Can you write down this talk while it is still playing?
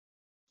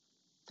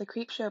The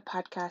Creepshow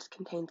podcast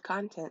contains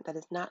content that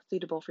is not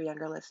suitable for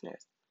younger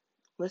listeners.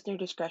 Listener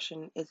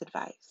discretion is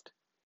advised.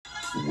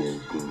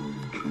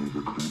 Welcome to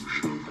the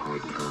Creepshow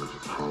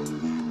podcast,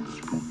 Halloween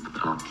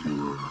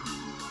Spooktacular.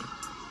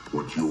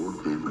 What's your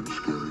favorite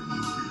scary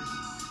movie?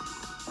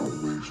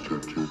 Always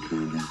check your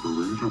candy for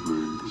razor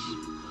blades.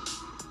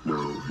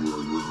 Now here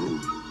are your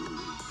hosts,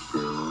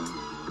 Sarah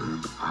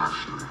and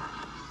Ashley.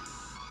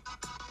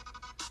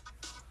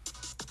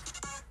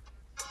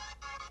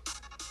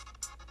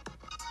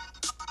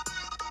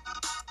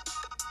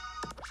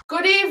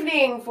 Good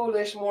evening,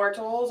 foolish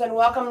mortals, and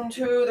welcome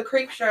to the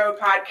Creepshow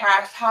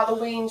podcast,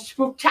 Halloween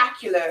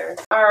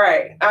Spooktacular. All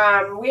right,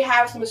 we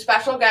have some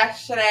special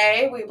guests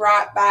today. We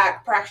brought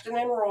back Preston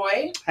and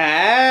Roy.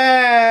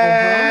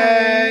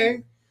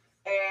 Hey!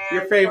 And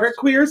Your favorite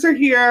queers are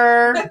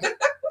here.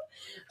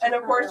 And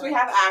of course, we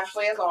have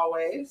Ashley, as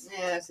always.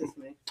 Yeah, this is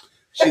me.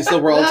 She's the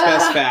world's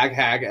best fag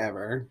hag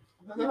ever.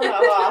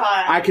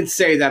 I can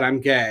say that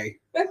I'm gay.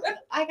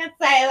 I can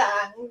say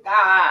that.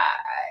 God.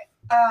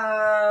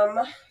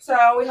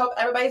 So we hope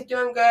everybody's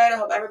doing good. I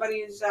hope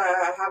everybody's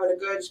having a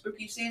good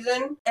spooky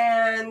season.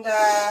 And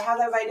how's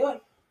everybody doing?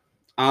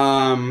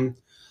 A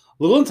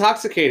little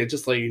intoxicated,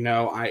 just to let you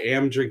know. I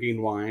am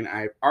drinking wine.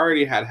 I've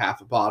already had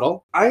half a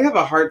bottle. I have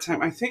a hard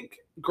time. I think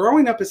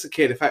growing up as a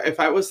kid, if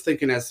I was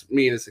thinking as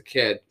a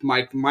kid,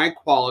 my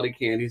quality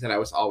candy that I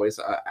was always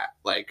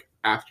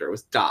after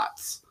was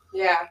Dots.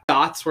 Yeah.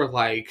 Dots were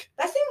like...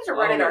 That seems to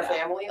run in our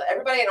family.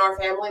 Everybody in our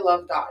family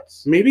loves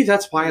Dots. Maybe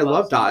that's why I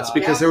love Dots,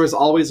 because there was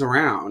always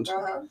around.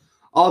 Uh-huh.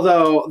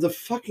 Although, the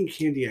fucking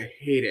candy I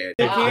hated.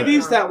 The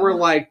candies that were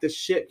like the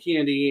shit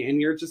candy,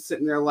 and you're just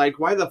sitting there like,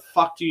 why the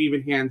fuck do you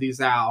even hand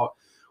these out?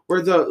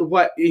 Were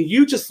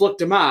you just looked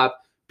them up,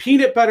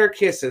 peanut butter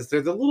kisses. They're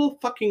the little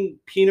fucking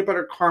peanut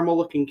butter caramel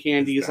looking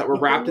candies that were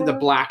wrapped in the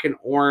black and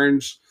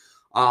orange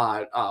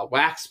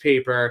wax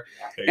paper.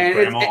 And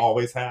grandma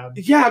always had.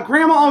 Yeah,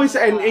 grandma always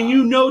had, and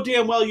you know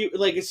damn well you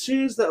like as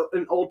soon as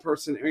an old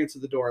person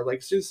answered the door, like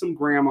as soon as some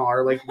grandma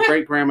or like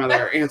great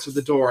grandmother answered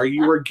the door,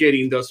 you were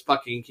getting those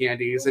fucking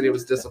candies, and it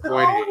was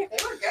disappointing. Oh,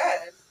 they were good.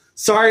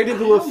 Sorry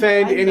to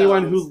offend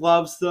anyone who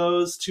loves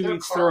those. To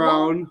each their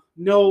own.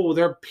 No,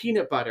 they're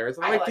peanut butter.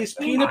 They're like these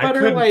peanut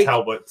butter. I couldn't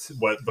tell what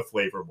the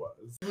flavor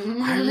was.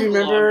 I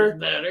remember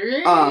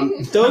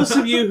those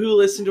of you who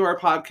listen to our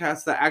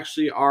podcast that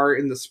actually are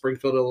in the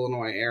Springfield,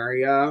 Illinois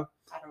area.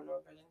 I don't know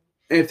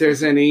if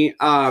there's any.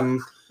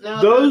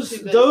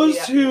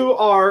 Those who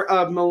are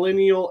of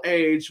millennial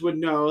age would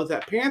know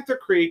that Panther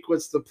Creek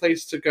was the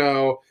place to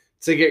go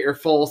to get your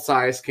full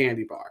size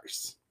candy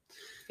bars.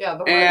 Yeah,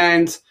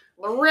 and.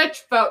 The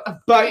rich folk.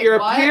 But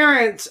your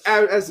parents,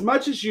 as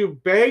much as you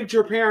begged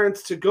your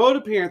parents to go to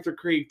Panther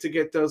Creek to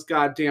get those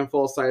goddamn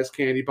full-size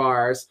candy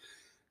bars.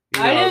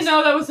 I didn't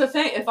know that was a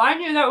thing. If I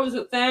knew that was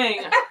a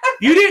thing.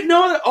 You didn't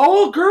know that?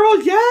 Oh, girl,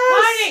 yes!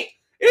 Honey!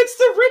 It's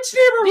the rich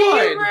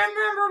neighborhood! Do you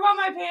remember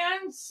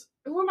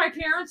who my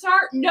parents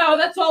are? No,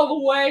 that's all the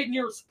way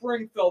near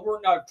Springfield.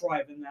 We're not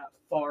driving that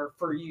far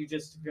for you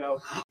just to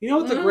go. You know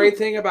what the great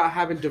thing about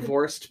having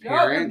divorced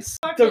parents?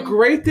 The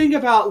great thing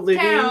about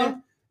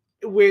living...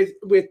 With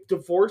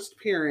divorced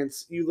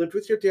parents, you lived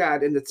with your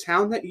dad, and the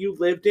town that you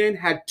lived in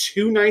had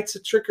 2 nights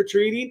of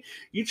trick-or-treating.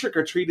 You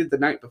trick-or-treated the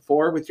night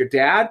before with your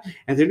dad,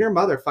 and then your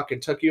mother fucking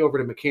took you over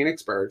to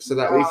Mechanicsburg so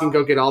that we can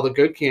go get all the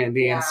good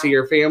candy and see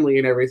your family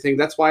and everything.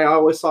 That's why I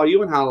always saw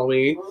you on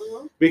Halloween,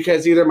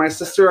 because either my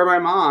sister or my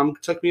mom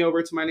took me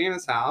over to my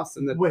Nana's house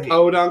in the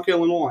Podunk,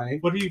 Illinois.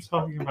 What are you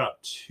talking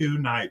about? 2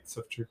 nights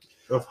of trick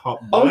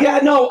Oh yeah,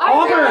 no,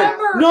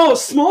 Auburn. No,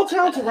 small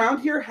towns around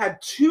here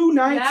had 2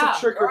 nights of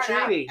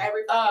trick-or-treating.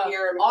 Every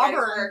year in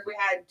Auburn, we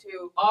had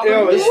 2. Auburn.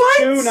 It was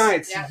 2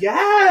 nights. Yeah.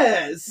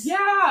 Yes.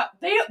 Yeah,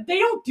 they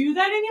don't do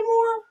that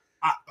anymore.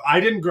 I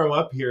didn't grow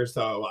up here,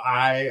 so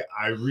I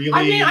really.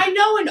 I mean, I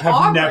know in have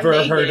Auburn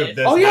never heard of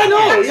this. Oh yeah,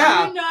 no,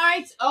 yeah. 2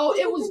 nights. Oh,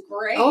 it was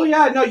great. Oh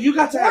yeah, no, you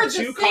got to have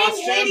 2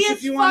 costumes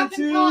if you wanted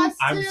to.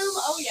 I'm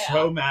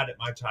so mad at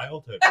my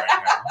childhood right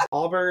now.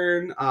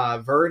 Auburn,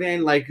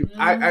 Vernon, like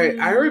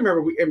I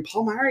remember in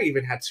Palmyra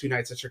even had 2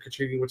 nights of trick or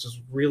treating, which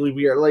is really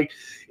weird. Like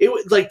it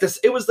was like this.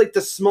 It was like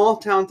the small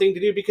town thing to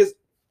do because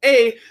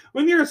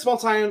when you're in a small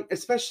town,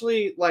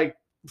 especially like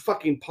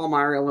fucking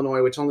Palmyra,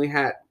 Illinois, which only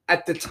had.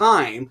 At the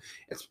time,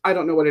 I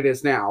don't know what it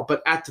is now,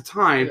 but at the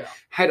time,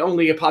 had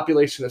only a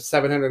population of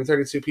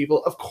 732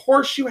 people. Of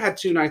course you had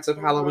 2 nights of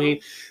Halloween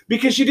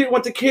because you didn't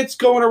want the kids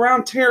going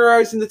around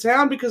terrorizing the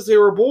town because they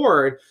were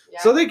bored.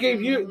 Yeah. So they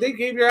gave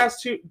your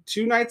ass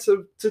two nights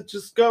to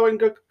just go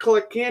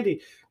collect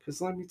candy.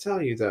 Because let me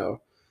tell you, though,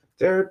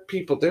 there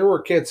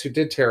were kids who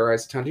did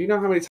terrorize the town. Do you know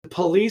how many times the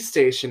police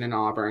station in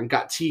Auburn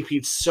got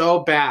TP'd so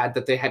bad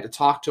that they had to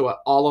talk to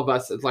all of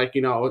us,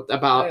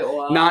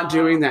 about not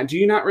doing that? Do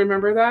you not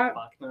remember that?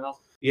 Fuck no.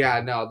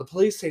 Yeah, no, the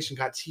police station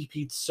got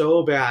TP'd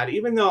so bad.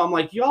 Even though I'm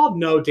like, y'all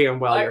know damn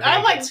well you're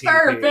I'm like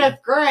 3rd or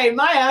 5th grade.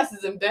 My ass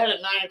is in bed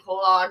at 9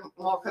 o'clock.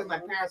 Well, because my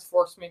parents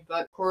forced me,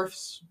 but of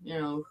course,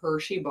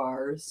 Hershey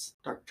bars,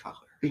 dark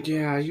chocolate.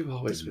 Yeah, you've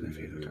always been a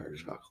fan of dark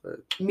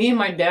chocolate. Me and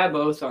my dad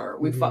both are.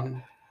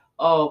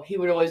 Oh, he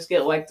would always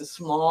get like the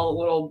small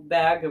little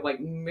bag of like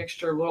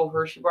mixture of little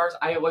Hershey bars.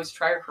 I always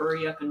try to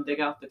hurry up and dig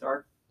out the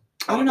dark.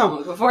 I don't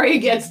know. Before he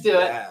gets to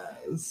it.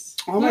 Yes.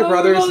 All my No,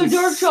 brothers no, the and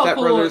dark chocolate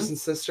stepbrothers one. and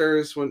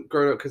sisters when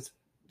growing up, because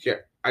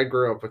I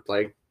grew up with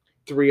like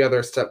 3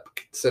 other step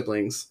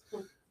siblings,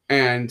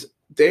 and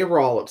they were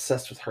all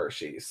obsessed with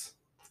Hershey's.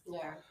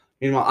 Yeah.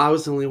 Meanwhile, I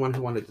was the only one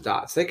who wanted the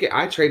dots.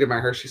 I traded my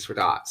Hershey's for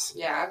dots.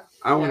 Yeah.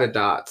 I wanted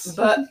dots.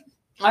 But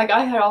like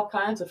I had all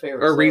kinds of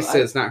favorites. Or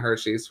Reese's, not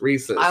Hershey's.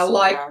 Reese's. I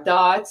like Yeah.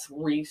 Dots,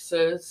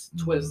 Reese's,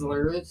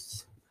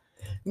 Twizzlers,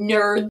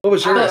 Nerds. What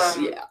was yours?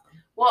 Yeah.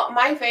 Well,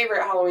 my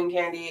favorite Halloween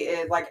candy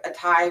is like a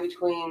tie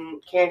between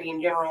candy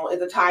in general.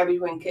 Is a tie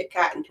between Kit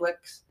Kat and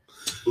Twix.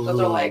 Those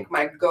are like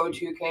my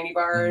go-to candy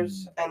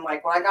bars, and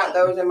like when I got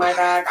those in my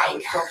bag, I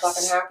was so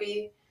fucking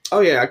happy. Oh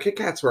yeah, Kit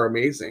Kats were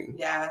amazing.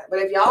 Yeah, but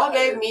if y'all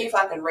gave me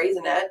fucking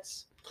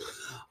Raisinets,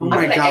 Oh I'm my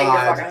gonna egg your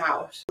god. fucking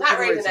house. Not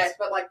Raisins. Raisinets,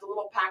 but like the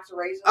little packs of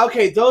raisins.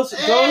 Okay, those I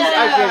get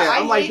it. I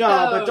I'm like, hate no,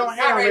 but those. don't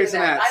hate Not on Raisinets.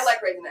 Raisinets. I like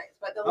Raisinets,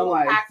 but the I'm little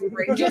like- packs of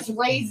raisins. Just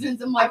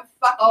raisins. I'm I'm like,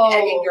 fucking oh.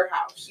 egging your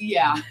house.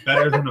 yeah.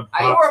 Better than a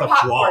I- Or box a of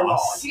popcorn ball.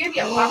 floss. If you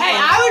give me a Hey, popcorn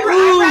I'd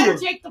ball. rather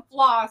take the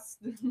floss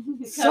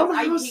because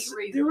I hate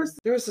raisins.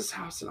 There was this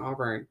house in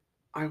Auburn.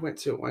 I went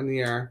to it one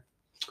year,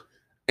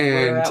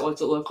 Where and at?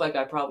 What's it look like?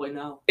 I probably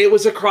know. it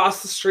was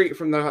across the street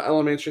from the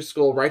elementary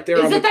school, right there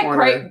on Is the it that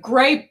corner.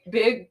 gray,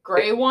 big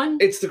gray one?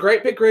 It's the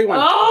great big gray one.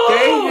 Oh!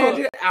 They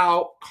handed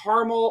out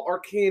caramel or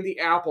candy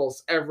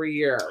apples every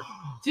year.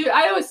 Dude,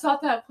 I always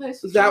thought that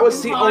place was That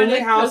was the haunted only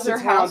house 'cause their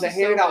in town house that is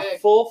handed so out big.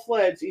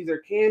 full-fledged either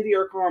candy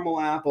or caramel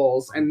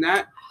apples, and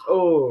that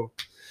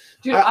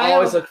Dude, I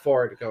always look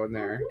forward to going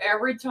there.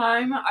 every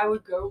time I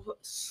would go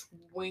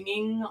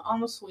swinging on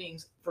the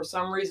swings, for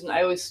some reason,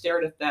 I always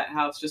stared at that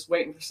house, just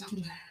waiting for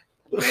something.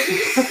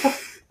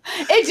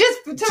 It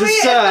just to me,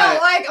 it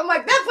felt like I'm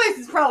like that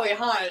place is probably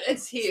haunted.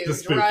 It's huge, The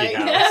spooky right?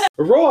 house.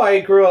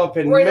 Roy grew up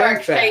in We're our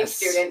exchange Memphis.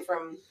 student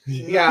from.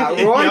 Yeah,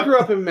 Roy Yep. grew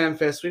up in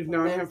Memphis. We've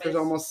known him Memphis. for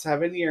almost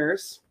 7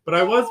 years. But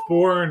I was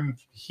born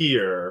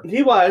here.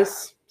 He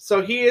was.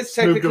 So he is Moved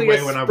technically away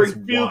a when I was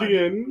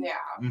Springfieldian. Yeah.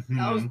 Mhm.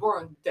 I was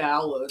born in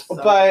Dallas, so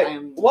But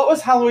I'm- what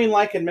was Halloween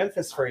like in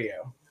Memphis for you?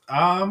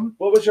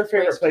 What was your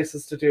favorite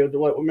places to do?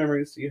 What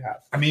memories do you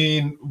have? I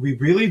mean, we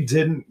really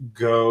didn't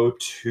go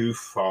too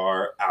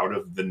far out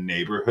of the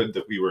neighborhood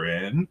that we were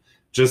in,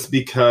 just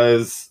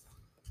because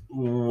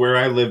where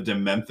I lived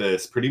in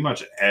Memphis, pretty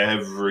much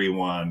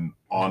everyone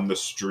on the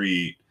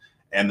street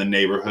and the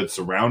neighborhood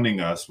surrounding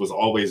us was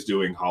always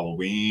doing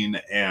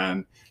Halloween,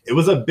 and it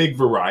was a big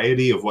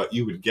variety of what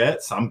you would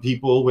get. Some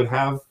people would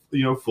have,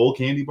 full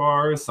candy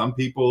bars. Some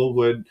people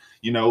would,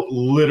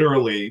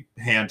 literally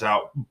hand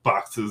out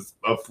boxes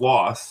of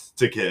floss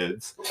to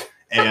kids.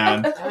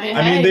 And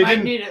I mean, they might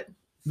didn't- need it.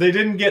 they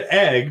didn't get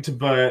egged,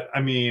 but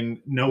I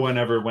mean, no one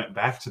ever went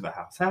back to the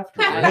house after.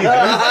 That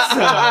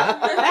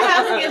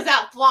house gives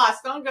out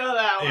floss. Don't go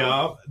that way.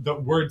 Yeah, the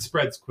word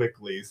spreads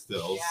quickly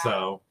still. Yeah.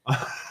 So,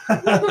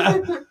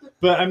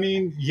 but I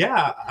mean,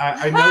 yeah,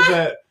 I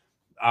know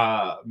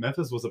that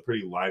Memphis was a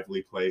pretty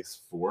lively place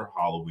for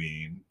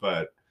Halloween.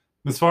 But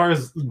as far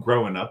as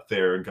growing up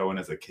there and going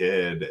as a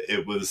kid,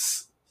 it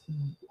was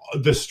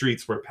the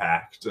streets were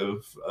packed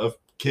of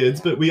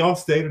kids, but we all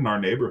stayed in our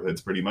neighborhoods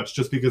pretty much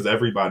just because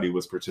everybody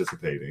was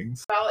participating.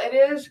 Well, it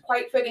is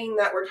quite fitting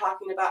that we're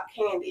talking about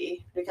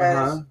candy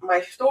because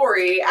my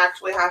story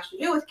actually has to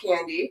do with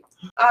candy.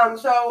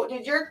 So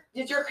did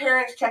your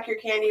parents check your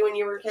candy when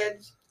you were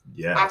kids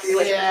Yes. after you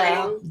went Yeah. to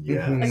training?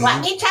 Yes. Mhm.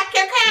 Let me check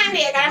your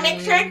candy. I gotta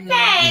make sure it's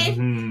safe.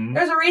 Mhm.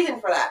 There's a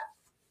reason for that,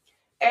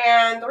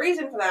 and the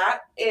reason for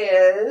that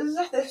is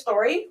this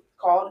story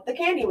called The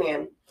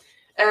Candyman.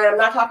 And I'm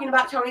not talking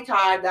about Tony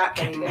Todd, that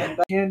Candyman,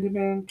 but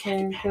Candyman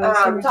came.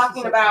 I'm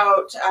talking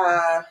about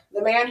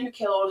the man who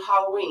killed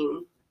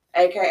Halloween,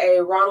 aka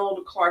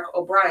Ronald Clark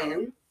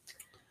O'Brien.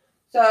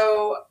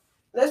 So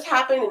this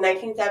happened in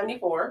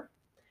 1974,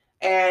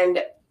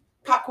 and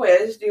pop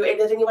quiz: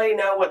 does anybody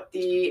know what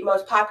the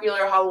most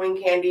popular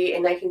Halloween candy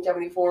in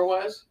 1974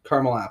 was?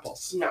 caramel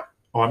apples. No,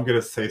 Oh, I'm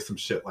gonna say some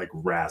shit like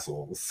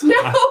Razzles. no,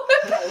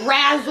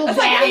 Razzle that's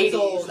like 80s.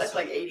 dazzle. That's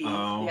like 80s.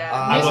 Oh. Yeah.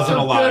 I wasn't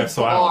Mr. alive,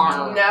 so I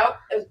don't know. No,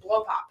 it was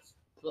blow pops.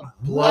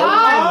 Blow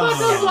I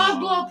pops. also love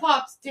blow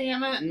pops.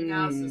 Damn it!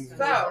 Now it's just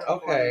So,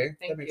 Okay,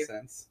 Thank that makes you.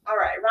 sense. All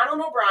right,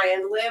 Ronald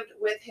O'Brien lived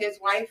with his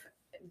wife,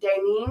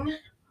 Danine.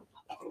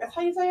 That's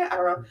how you say it? I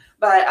don't know.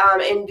 But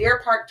in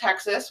Deer Park,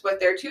 Texas, with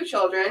their 2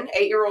 children,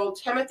 8-year-old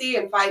Timothy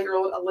and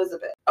 5-year-old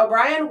Elizabeth.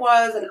 O'Brien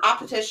was an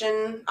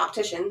optician,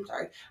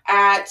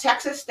 at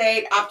Texas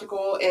State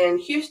Optical in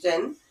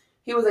Houston.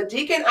 He was a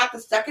deacon at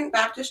the Second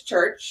Baptist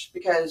Church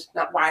because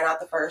why not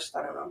the first?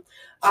 I don't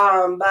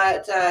know.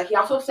 But he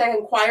also sang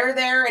in choir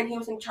there, and he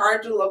was in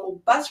charge of the local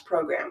bus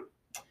program.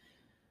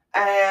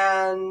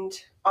 And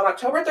on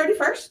October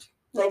 31st,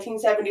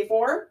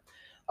 1974,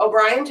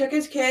 O'Brien took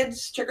his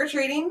kids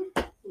trick-or-treating.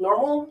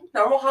 Normal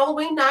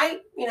Halloween night,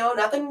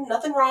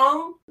 nothing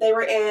wrong. They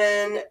were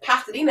in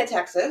Pasadena,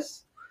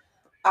 Texas.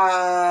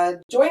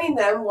 Joining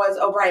them was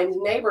O'Brien's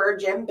neighbor,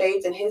 Jim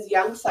Bates, and his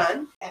young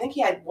son. I think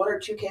he had 1 or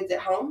 2 kids at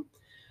home.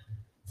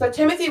 So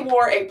Timothy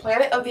wore a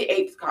Planet of the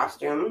Apes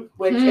costume,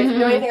 which if you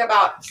know anything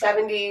about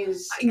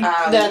 70s...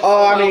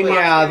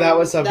 that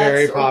was a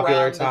very That's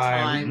popular around the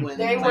time. when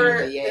They Planet were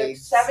of the the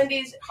Apes.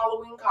 70s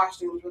Halloween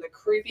costumes were the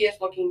creepiest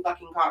looking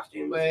fucking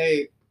costumes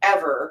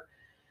ever.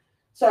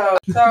 So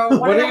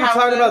What are you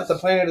talking about? The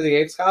Planet of the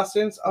Apes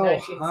costumes? Oh,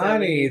 1970s.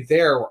 honey,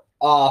 they're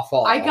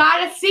awful. I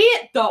gotta see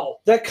it though.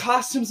 The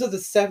costumes of the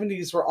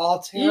 70s were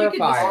all You can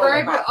terrifying.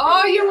 describe it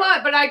all you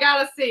want, but I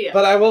gotta see it.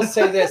 But I will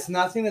say this,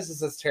 nothing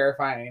is as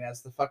terrifying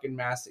as the fucking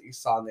masks that you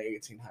saw in the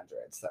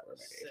 1800s that were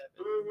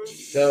made.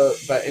 So,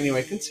 but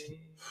anyway, continue.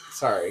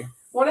 Sorry.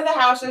 One of the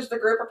houses the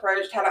group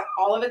approached had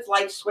all of its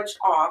lights switched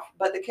off,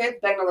 but the kids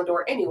banged on the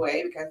door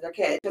anyway because they're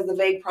kids, because the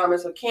vague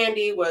promise of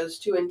candy was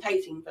too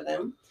enticing for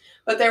them.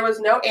 But there was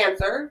no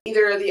answer.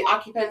 Either the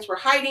occupants were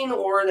hiding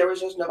or there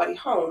was just nobody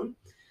home.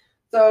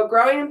 So,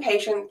 growing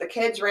impatient, the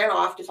kids ran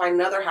off to find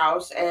another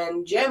house,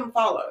 and Jim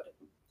followed.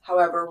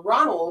 However,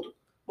 Ronald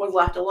was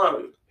left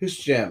alone. Who's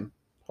Jim?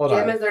 Hold Jim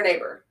on. is their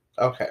neighbor.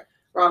 Okay.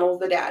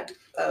 Ronald's the dad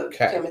of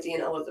Timothy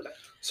and Elizabeth.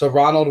 So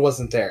Ronald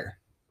wasn't there.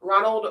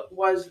 Ronald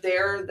was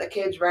there. The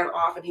kids ran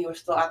off, and he was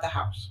still at the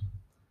house.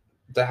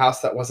 The house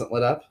that wasn't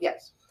lit up?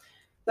 Yes.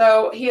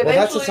 So he eventually...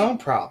 Well, that's his own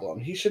problem.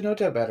 He should know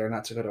better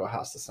not to go to a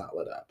house that's not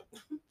lit up.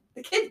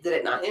 The kids did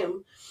it, not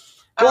him.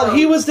 Well,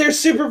 he was there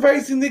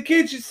supervising the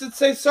kids. You should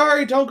say,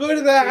 sorry, don't go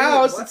to that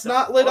house. It's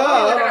not lit They're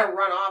up. gonna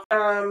run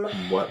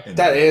off. What? in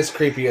That the is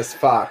creepy as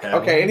fuck.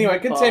 hell? Okay, anyway,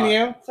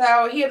 continue.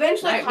 So he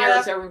eventually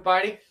Nightmares,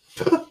 everybody.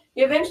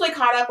 He eventually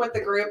caught up with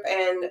the group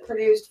and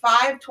produced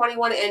 5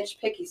 21-inch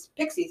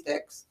pixie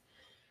sticks,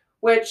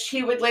 which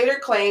he would later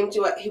claim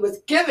to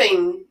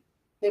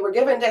they were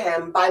given to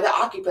him by the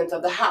occupants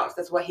of the house.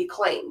 That's what he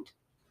claimed.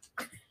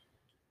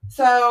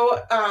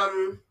 So,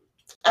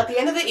 at the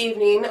end of the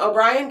evening,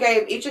 O'Brien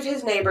gave each of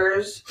his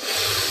neighbors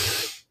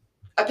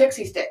a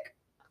pixie stick.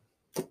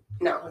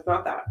 No, it's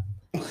not that.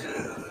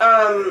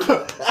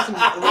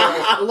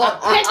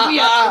 Look, pick me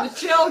up for the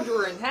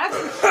children.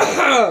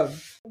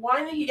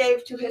 One he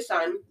gave to his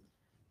son.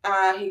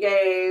 He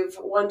gave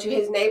one to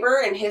his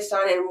neighbor and his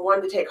son, and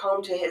one to take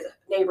home to his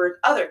neighbor's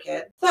other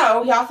kid.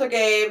 So he also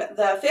gave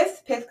the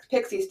 5th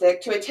pixie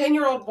stick to a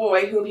 10-year-old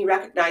boy whom he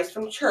recognized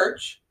from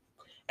church.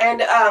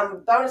 And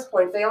bonus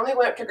points, they only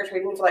went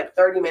trick-or-treating for like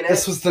 30 minutes.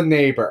 This was the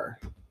neighbor.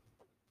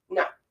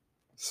 No.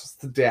 This was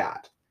the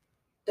dad.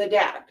 The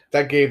dad.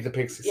 That gave the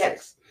pixie Yes.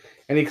 sticks.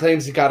 And he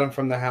claims he got them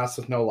from the house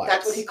with no lights.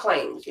 That's what he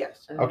claims,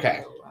 yes.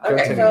 Okay. Okay,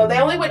 Continue. so they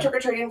only went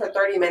trick-or-treating for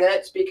 30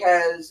 minutes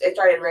because it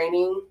started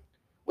raining.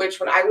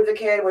 Which, when I was a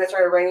kid, when it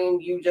started raining,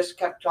 you just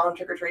kept on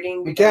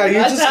trick-or-treating. Yeah, you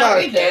That's just how got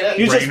we did it.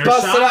 you just Rain or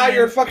busted out shine.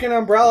 your fucking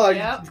umbrella.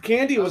 Yep. The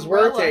candy was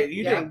Umbrella. worth it.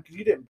 You Yep.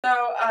 didn't.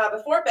 So,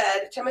 before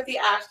bed, Timothy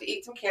asked to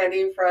eat some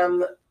candy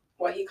from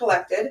what he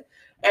collected.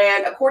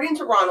 And according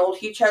to Ronald,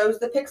 he chose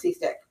the pixie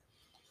stick.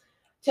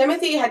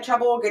 Timothy had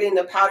trouble getting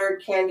the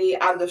powdered candy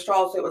out of the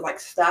straw, so it was like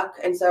stuck.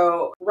 And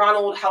so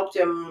Ronald helped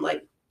him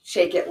like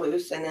shake it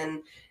loose, and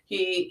then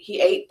he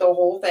ate the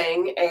whole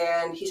thing.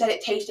 And he said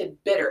it tasted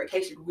bitter. It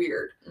tasted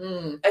weird.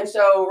 And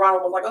so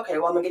Ronald was like, "Okay,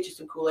 well, I'm gonna get you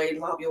some Kool-Aid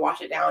and I'll help you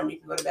wash it down. You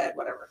can go to bed,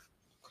 whatever."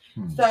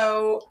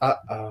 So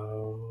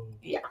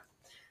yeah.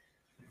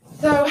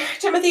 So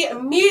Timothy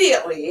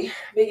immediately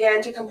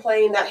began to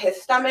complain that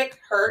his stomach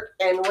hurt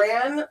and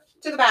ran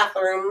to the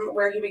bathroom,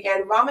 where he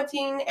began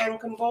vomiting and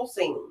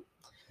convulsing.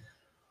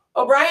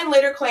 O'Brien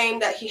later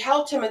claimed that he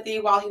held Timothy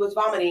while he was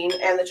vomiting,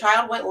 and the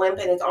child went limp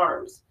in his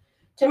arms.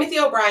 Timothy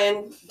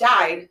O'Brien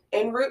died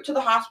en route to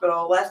the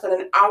hospital less than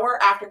an hour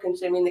after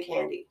consuming the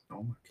candy.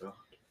 Oh my god.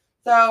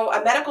 So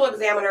a medical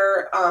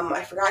examiner,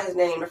 I forgot his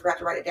name, I forgot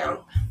to write it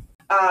down,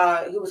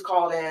 who was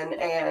called in,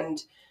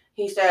 and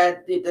he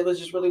said it was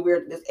just really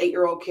weird that this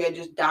 8-year-old kid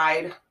just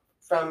died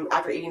from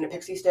after eating a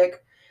pixie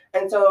stick.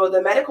 And so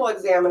the medical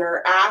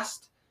examiner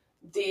asked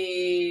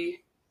the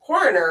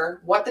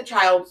coroner what the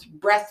child's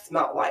breath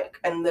smelled like,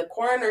 and the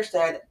coroner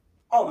said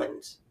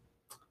almonds.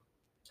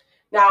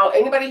 Now,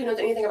 anybody who knows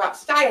anything about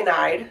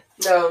cyanide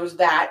knows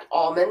that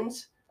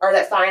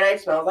that cyanide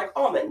smells like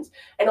almonds,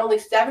 and only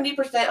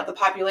 70% of the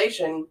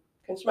population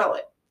can smell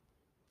it.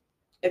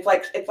 It's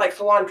like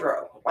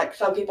cilantro. Like,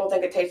 some people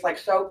think it tastes like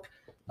soap.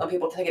 Some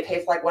people think it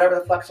tastes like whatever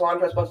the fuck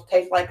cilantro is supposed to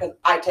taste like, because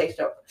I taste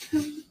soap.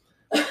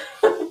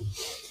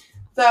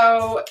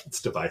 So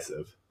It's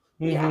divisive.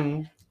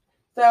 Mhm.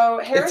 So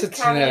Harris It's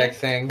a County, genetic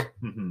thing.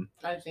 Mm-hmm.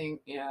 I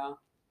think, yeah.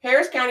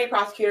 Harris County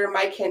prosecutor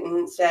Mike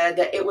Hinton said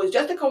that it was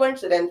just a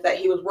coincidence that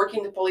he was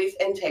working the police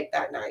intake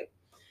that night.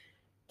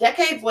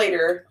 Decades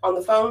later, on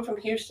the phone from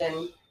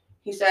Houston,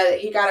 he said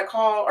I got a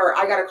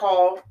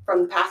call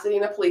from the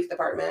Pasadena Police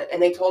Department,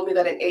 and they told me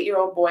that an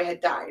 8-year-old boy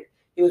had died.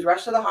 He was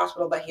rushed to the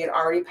hospital, but he had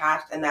already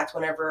passed, and that's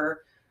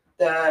whenever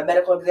the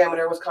medical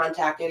examiner was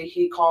contacted.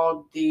 He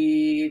called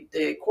the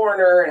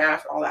coroner and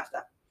asked all that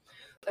stuff.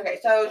 Okay,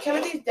 so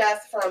Timothy's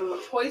death from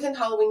poisoned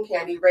Halloween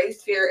candy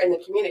raised fear in the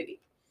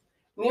community.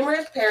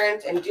 Numerous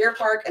parents in Deer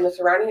Park and the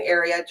surrounding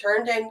area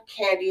turned in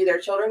candy their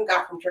children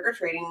got from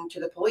trick-or-treating to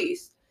the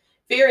police,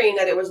 fearing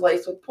that it was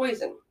laced with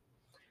poison.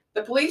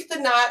 The police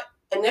did not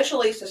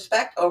initially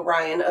suspect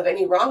O'Brien of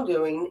any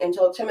wrongdoing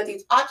until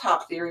Timothy's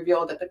autopsy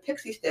revealed that the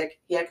pixie stick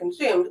he had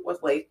consumed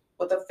was laced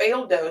with a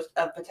fatal dose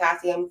of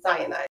potassium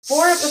cyanide.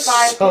 4 of the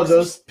 5 So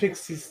those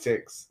pixie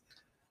sticks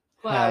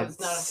Well, had it's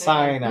not a thing.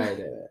 cyanide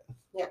in it.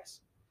 Yes.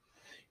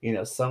 You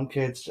know, some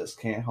kids just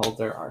can't hold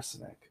their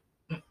arsenic.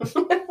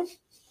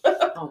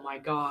 Oh my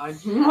god.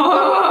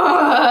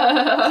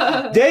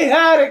 They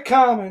had it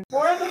coming.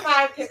 4 of the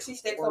 5 pixie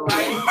sticks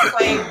O'Brien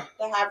claimed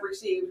to have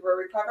received were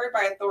recovered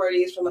by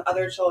authorities from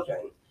other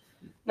children,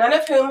 none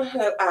of whom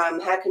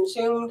had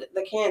consumed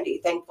the candy,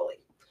 thankfully.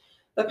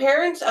 The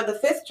parents of the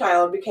 5th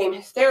child became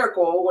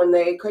hysterical when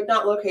they could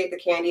not locate the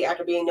candy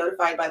after being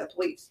notified by the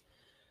police.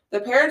 The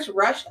parents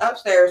rushed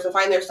upstairs to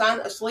find their son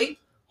asleep,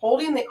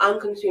 holding the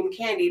unconsumed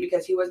candy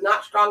because he was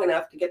not strong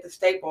enough to get the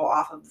staple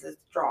off of the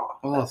straw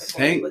Oh, that the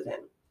candy thank was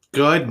in.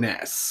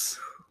 goodness.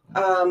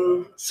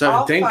 So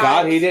all thank 5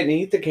 God he didn't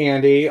eat the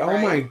candy. Oh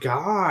Right. my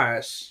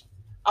gosh.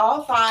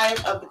 All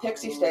 5 of the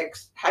pixie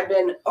sticks had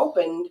been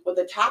opened with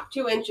the top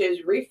 2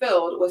 inches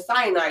refilled with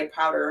cyanide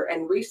powder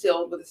and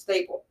resealed with a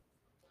staple.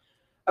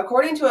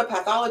 According to a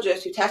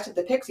pathologist who tested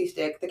the pixie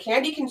stick, the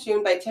candy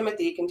consumed by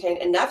Timothy contained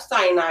enough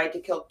cyanide to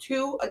kill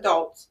 2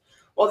 adults,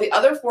 while the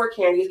other 4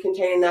 candies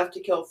contained enough to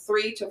kill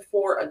 3 to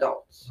 4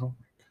 adults. Oh.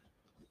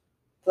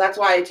 That's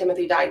why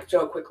Timothy died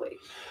so quickly.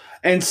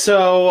 And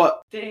so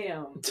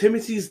Damn.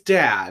 Timothy's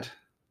dad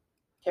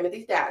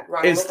Timothy's dad,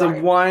 Ronald is the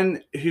O'Brien.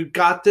 one who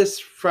got this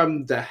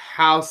from the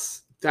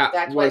house That's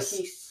what was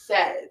he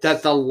says.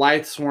 that the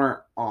lights weren't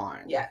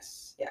on.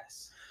 Yes.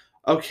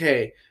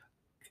 Okay.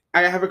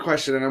 I have a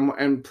question,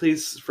 and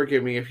please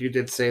forgive me if you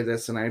did say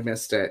this and I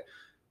missed it.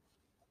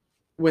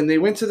 When they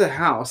went to the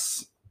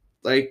house,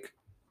 like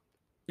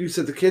you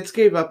said, the kids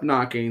gave up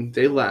knocking,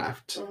 they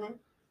left. Mm-hmm.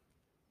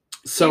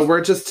 So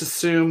we're just to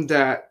assume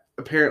that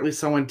apparently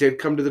someone did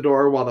come to the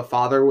door while the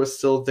father was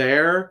still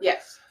there.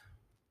 Yes.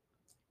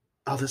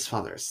 Oh, this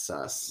father is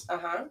sus.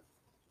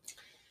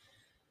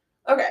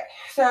 Okay,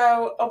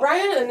 so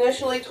O'Brien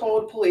initially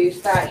told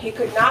police that he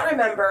could not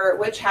remember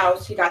which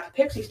house he got the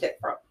pixie stick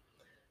from.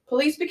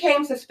 Police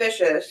became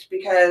suspicious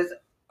because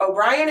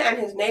O'Brien and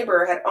his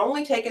neighbor had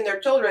only taken their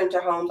children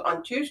to homes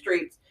on 2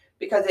 streets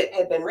because it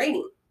had been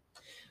raining.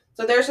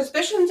 So their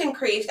suspicions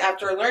increased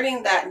after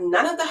learning that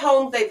none of the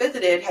homes they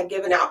visited had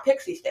given out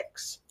pixie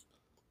sticks.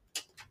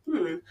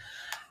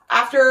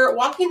 After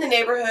walking the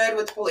neighborhood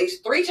with police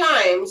 3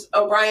 times,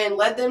 O'Brien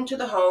led them to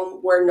the home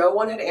where no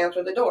one had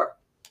answered the door.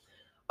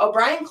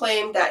 O'Brien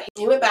claimed that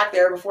he went back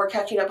there before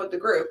catching up with the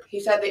group. He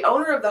said the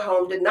owner of the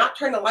home did not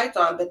turn the lights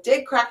on, but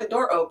did crack the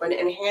door open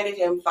and handed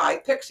him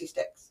 5 pixie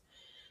sticks.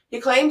 He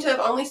claimed to have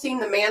only seen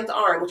the man's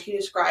arm, which he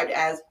described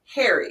as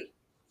hairy.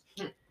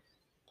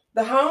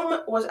 The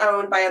home was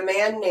owned by a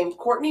man named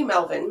Courtney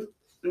Melvin.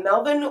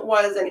 Melvin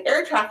was an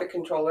air traffic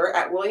controller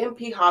at William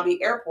P.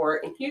 Hobby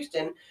Airport in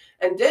Houston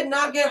and did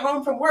not get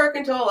home from work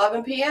until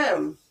 11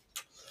 p.m.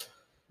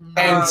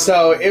 And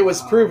so it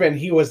was proven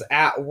he was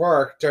at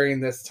work during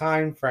this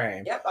time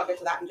frame. Yep, I'll get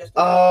to that in just a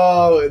minute.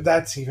 Oh,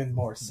 that's even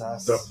more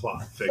sus. The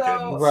plot thickens.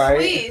 So Right.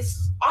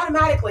 police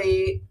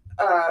automatically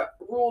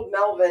ruled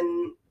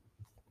Melvin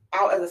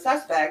out as a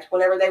suspect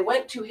whenever they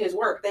went to his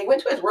work. They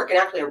went to his work and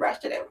actually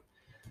arrested him.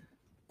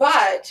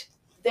 But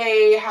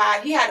he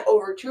had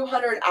over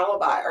 200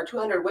 alibi or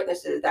 200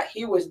 witnesses that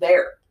he was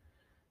there.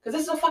 Because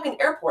this is a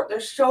fucking airport.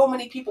 There's so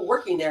many people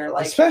working there.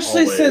 Like,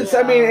 especially always. since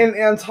I mean, and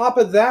on top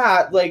of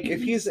that, like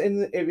if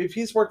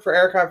he's worked for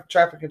air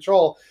traffic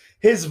control,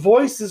 his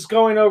voice is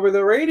going over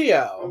the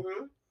radio.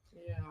 Mhm.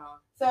 Yeah.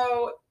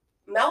 So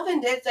Melvin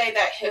did say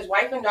that his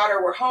wife and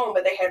daughter were home,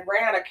 but they had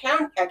ran out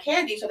of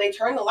candy, so they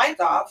turned the lights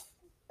off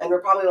and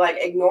were probably like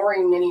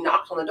ignoring any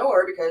knocks on the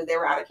door because they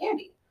were out of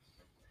candy.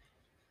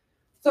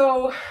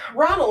 So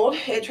Ronald,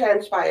 it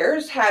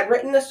transpires, had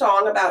written a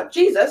song about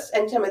Jesus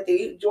and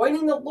Timothy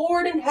joining the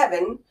Lord in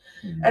heaven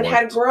and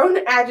had grown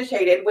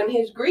agitated when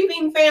his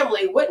grieving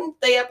family wouldn't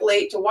stay up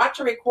late to watch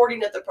a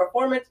recording of the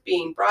performance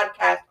being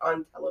broadcast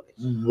on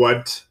television.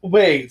 What?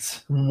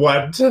 Wait.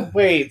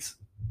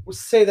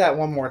 Say that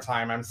one more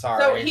time. I'm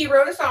sorry. So he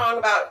wrote a song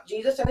about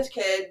Jesus and his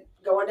kid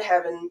going to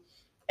heaven,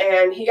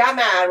 and he got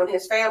mad when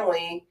his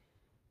family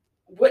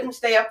wouldn't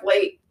stay up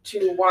late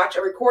to watch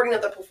a recording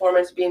of the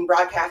performance being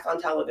broadcast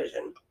on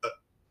television.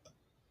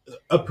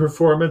 A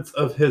performance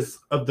of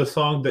the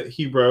song that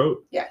he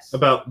wrote Yes.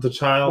 about the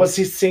child. Was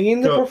he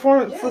singing the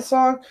performance, Yeah. the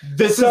song?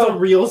 This is a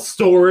real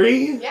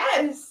story?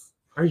 Yes.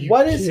 Are you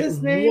What is kidding?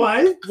 his name?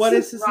 What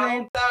is his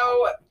name?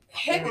 So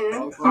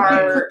Hinton,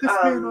 Put this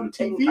man on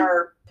TV?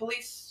 our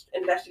police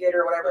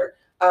investigator or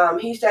whatever,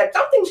 he said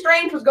something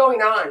strange was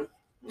going on.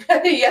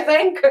 You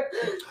think?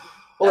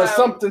 Well, there's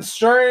something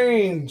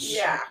strange.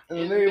 Yeah.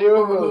 In the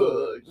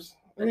neighborhood.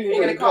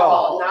 You're gonna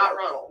call, not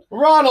Ronald.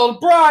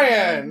 Ronald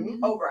Bryan.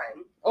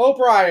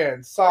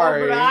 O'Brien.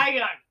 Sorry.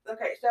 O'Brien.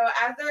 Okay, so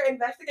as their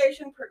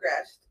investigation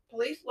progressed,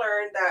 police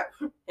learned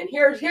that, and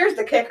here's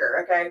the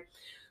kicker, okay?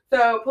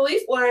 So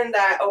police learned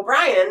that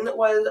O'Brien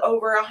was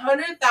over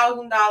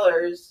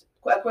 $100,000,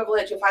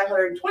 equivalent to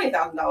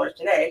 $520,000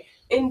 today,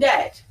 in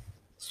debt.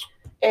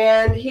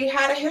 And he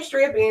had a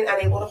history of being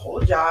unable to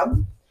hold a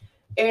job.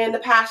 In the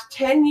past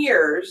 10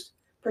 years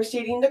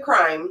preceding the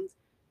crime,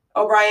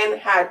 O'Brien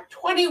had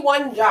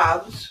 21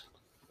 jobs,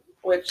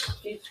 which,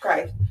 Jesus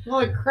Christ.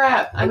 Holy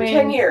crap. I In mean,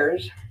 10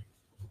 years.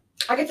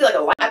 I could see like a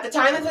lot. At the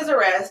time of his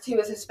arrest, he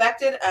was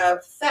suspected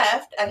of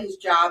theft at his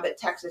job at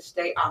Texas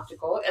State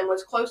Optical and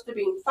was close to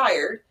being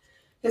fired.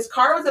 His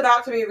car was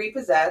about to be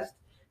repossessed.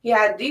 He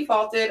had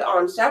defaulted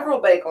on several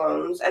bank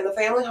loans, and the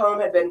family home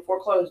had been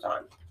foreclosed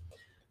on.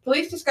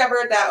 Police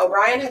discovered that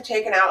O'Brien had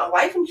taken out a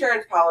life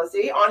insurance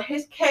policy on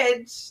his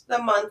kids the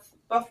month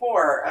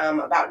before,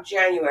 about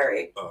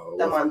January,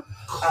 the month.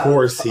 Of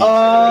course he.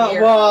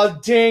 Well,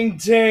 ding,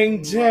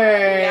 ding, ding.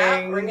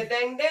 Yeah, ring a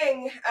ding,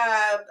 ding.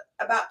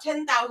 About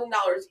 $10,000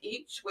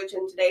 each, which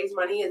in today's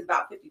money is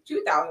about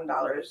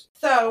 $52,000.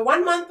 So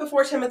 1 month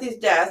before Timothy's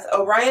death,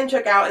 O'Brien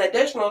took out an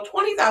additional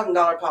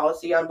 $20,000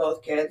 policy on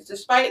both kids,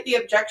 despite the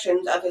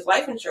objections of his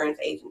life insurance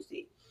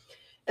agency.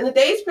 In the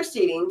days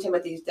preceding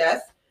Timothy's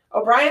death,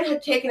 O'Brien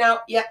had taken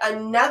out yet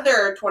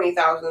another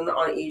 $20,000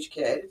 on each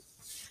kid,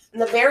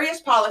 and the various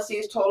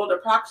policies totaled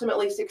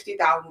approximately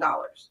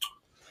 $60,000.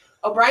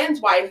 O'Brien's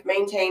wife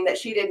maintained that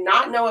she did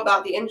not know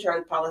about the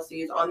insurance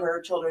policies on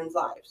her children's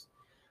lives.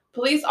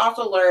 Police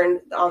also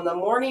learned on the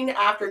morning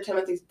after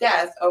Timothy's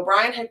death,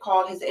 O'Brien had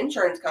called his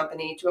insurance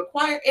company to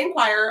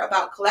inquire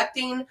about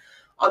collecting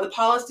on the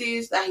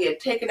policies that he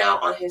had taken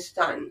out on his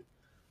son.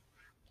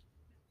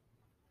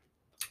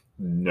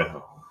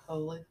 No.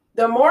 holy.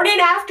 The morning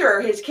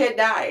after his kid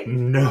died.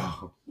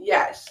 No.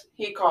 Yes,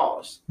 he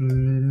calls.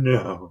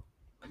 No.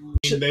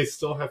 They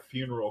still have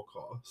funeral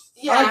costs.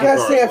 Yeah, I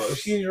guess they have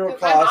regardless. funeral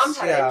 'cause my mom's costs.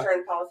 had an Yeah.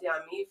 insurance policy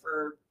on me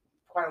for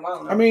quite a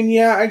while now. I mean,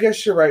 yeah, I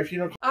guess you're right.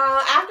 Funeral.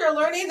 After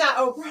learning that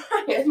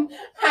O'Brien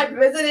had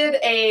visited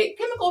a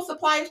chemical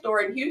supply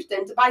store in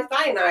Houston to buy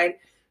cyanide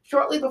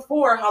shortly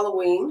before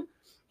Halloween,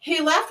 he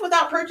left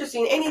without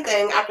purchasing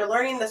anything after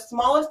learning the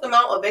smallest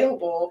amount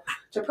available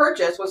to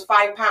purchase was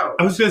 5 pounds.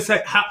 I was gonna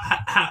say,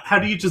 how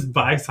do you just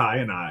buy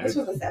cyanide? This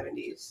was the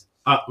 70s.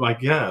 I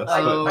guess.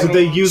 Oh. Did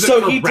they use it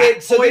So for he rat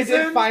did. So they poison?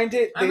 did find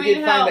it. I They mean,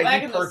 did hell, find that back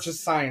he in the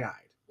purchased cyanide.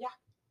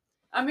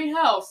 I mean,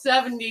 hell,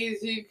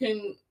 70s, you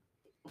can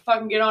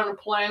fucking get on a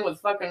plane with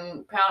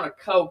fucking pound of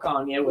coke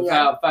on you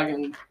without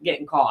fucking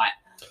getting caught.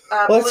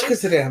 Well, that's Police-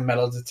 because they didn't have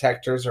metal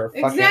detectors or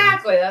fucking.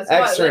 Exactly, that's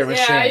what. X-ray Yeah,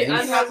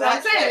 machines. that's what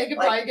I'm saying. They could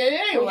Like, probably get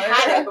it we anywhere.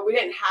 had it, but we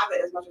didn't have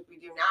it as much as we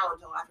do now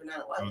until after I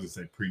 9/11. was gonna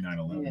say pre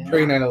 9/11. Yeah.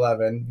 Pre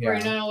 9/11. Yeah. Pre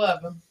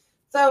 9/11.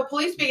 So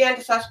police began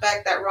to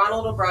suspect that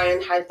Ronald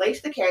O'Brien had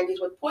laced the candies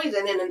with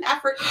poison in an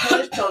effort to kill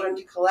his children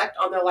to collect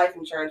on their life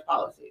insurance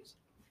policies.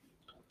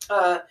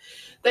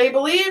 They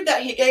believed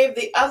that he gave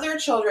the other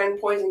children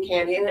poison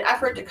candy in an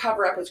effort to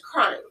cover up his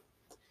crime.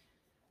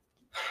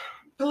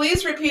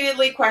 Police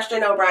repeatedly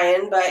questioned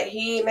O'Brien, but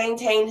he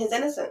maintained his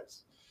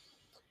innocence.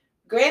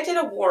 Granted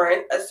a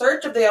warrant, a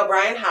search of the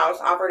O'Brien house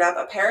offered up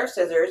a pair of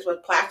scissors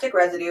with plastic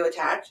residue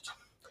attached,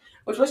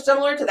 which was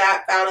similar to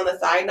that found on the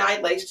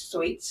cyanide-laced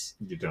sweets.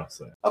 You don't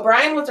say.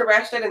 O'Brien was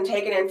arrested and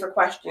taken in for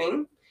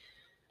questioning.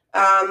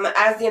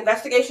 As the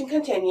investigation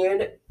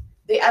continued,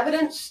 the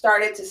evidence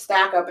started to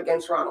stack up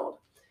against Ronald.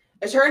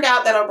 It turned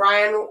out that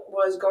O'Brien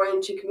was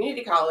going to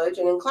community college,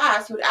 and in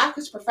class, he would ask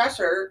his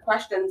professor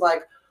questions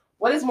like,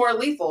 what is more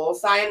lethal,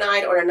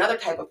 cyanide or another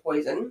type of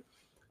poison?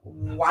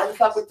 Why the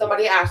fuck would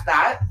somebody ask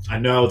that? I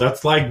know,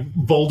 that's like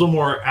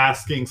Voldemort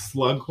asking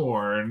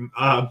Slughorn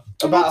About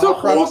what's a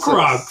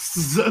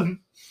Horcruxes. Horcrux?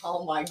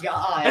 Oh my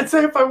god. And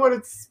say if I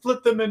wanted to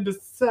split them into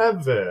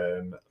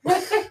 7.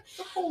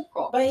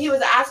 But he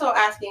was also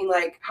asking,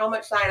 like, how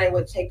much cyanide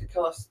would it take to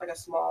kill a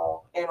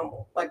small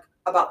animal, like,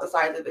 about the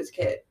size of his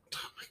kid.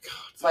 Oh my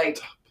god. It's Like,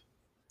 fucked up.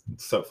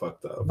 It's so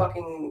fucked up.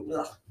 fucking,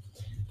 ugh.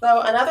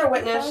 So another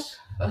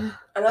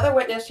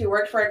witness who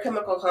worked for a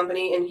chemical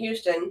company in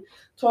Houston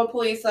told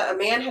police that a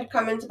man had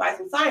come in to buy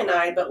some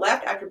cyanide, but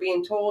left after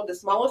being told the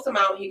smallest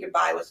amount he could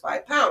buy was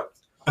 5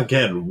 pounds.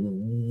 Again,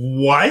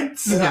 what?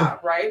 Yeah,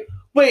 right?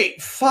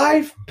 Wait,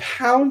 5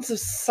 pounds of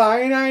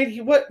cyanide?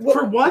 What?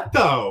 For what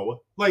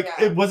though? Like,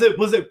 Yeah. was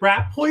it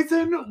rat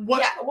poison?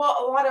 What? Yeah, well,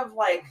 a lot of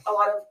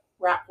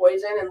rat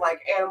poison and like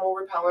animal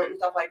repellent and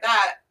stuff like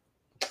that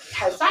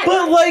has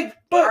cyanide.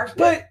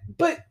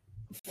 But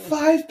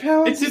 5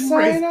 pounds It of didn't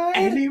raise cyanide?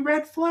 any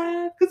red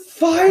flags.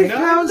 5 None?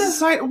 pounds of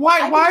cyanide? I Why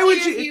can would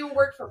see if you? you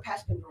worked for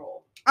pest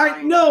control.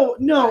 No.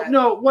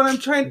 Yeah. What I'm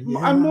trying, Yeah.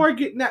 I'm more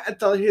getting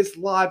at his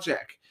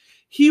logic.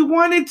 He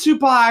wanted to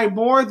buy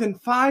more than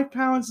 5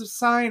 pounds of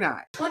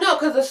cyanide. Well, no,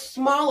 because the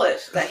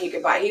smallest that he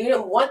could buy, he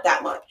didn't want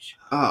that much.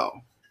 Oh.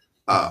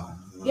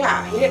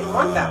 Yeah, he didn't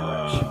want that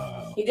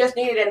much. He just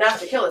needed enough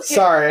to kill his kid.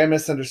 Sorry, I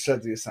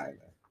misunderstood the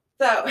assignment.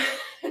 So,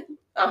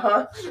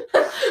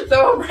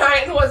 So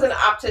O'Brien was an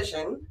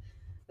optician.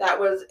 That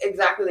was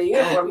exactly the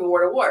uniform he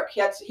wore to work.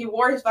 He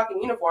wore his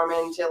fucking uniform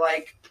in to,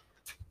 like,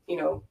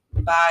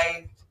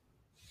 buy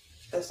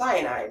the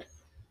cyanide.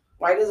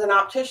 Why does an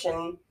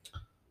optician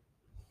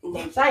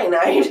need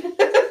cyanide?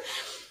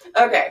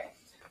 Okay,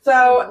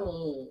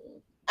 so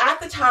at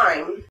the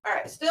time, all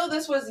right, still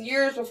this was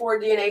years before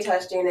DNA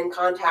testing and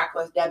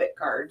contactless debit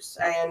cards,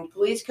 and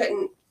police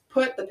couldn't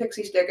put the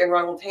pixie stick in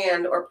Ronald's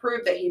hand or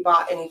prove that he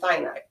bought any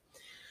cyanide.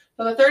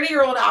 So the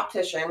 30-year-old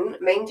optician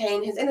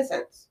maintained his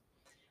innocence.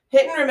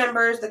 Hinton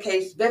remembers the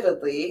case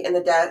vividly in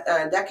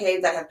the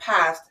decades that have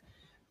passed.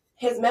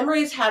 His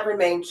memories have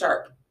remained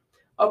sharp.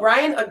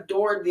 O'Brien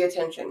adored the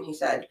attention, he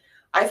said.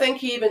 I think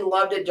he even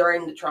loved it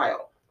during the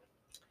trial.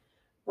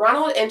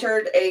 Ronald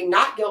entered a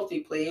not guilty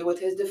plea with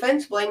his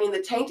defense blaming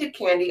the tainted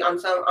candy on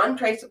some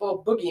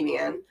untraceable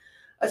boogeyman,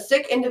 a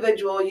sick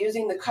individual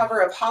using the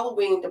cover of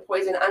Halloween to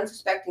poison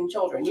unsuspecting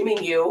children. You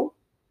mean you,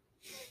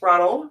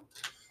 Ronald?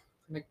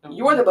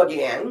 You're the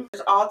boogeyman.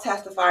 All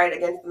testified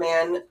against the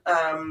man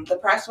the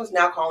press was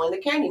now calling the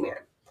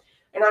Candyman.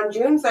 And on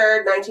June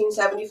 3rd,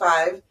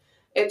 1975,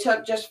 it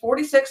took just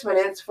 46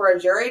 minutes for a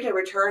jury to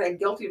return a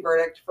guilty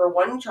verdict for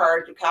one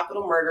charge of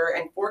capital murder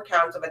and 4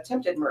 counts of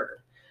attempted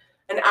murder.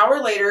 An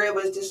hour later, it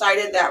was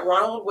decided that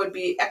Ronald would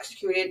be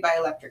executed by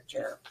electric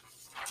chair.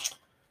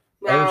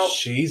 Now,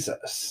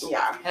 Jesus.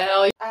 Yeah.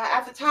 Hell yeah.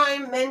 At the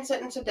time, men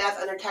sentenced to death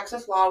under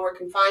Texas law were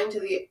confined to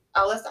the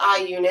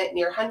LSI unit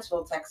near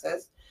Huntsville,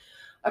 Texas.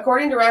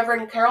 According to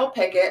Reverend Carol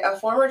Pickett, a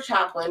former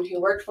chaplain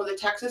who worked for the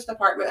Texas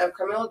Department of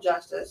Criminal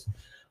Justice,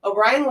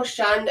 O'Brien was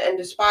shunned and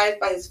despised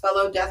by his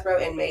fellow death row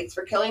inmates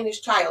for killing his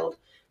child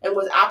and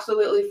was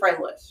absolutely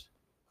friendless.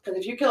 Because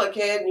if you kill a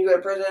kid and you go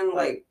to prison,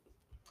 like,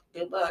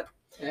 good luck.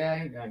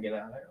 Yeah, you gotta get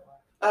out of there.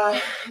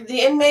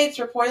 The inmates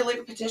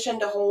reportedly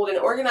petitioned to hold an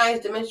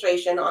organized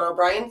demonstration on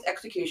O'Brien's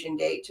execution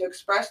date to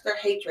express their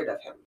hatred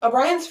of him.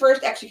 O'Brien's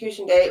first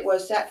execution date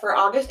was set for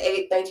August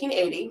 8,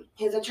 1980.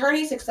 His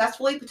attorney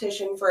successfully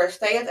petitioned for a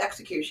stay of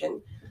execution.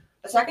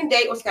 A second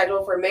date was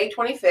scheduled for May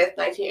 25th,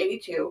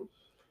 1982.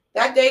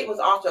 That date was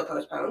also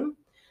postponed.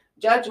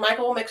 Judge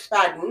Michael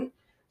McSpadden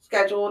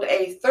scheduled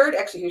a third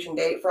execution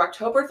date for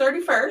October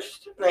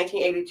 31st,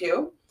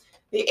 1982.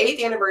 The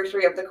 8th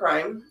anniversary of the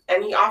crime,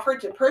 and he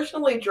offered to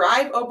personally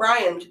drive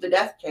O'Brien to the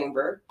death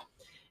chamber.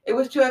 It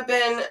was to have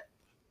been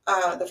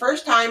the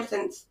first time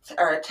since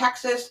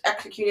Texas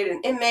executed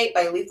an inmate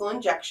by lethal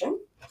injection.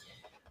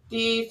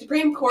 The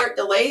Supreme Court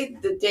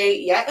delayed the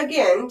date yet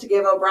again to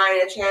give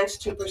O'Brien a chance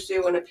to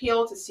pursue an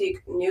appeal to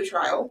seek new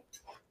trial,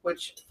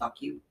 which,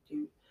 fuck you,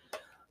 dude.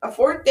 A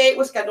fourth date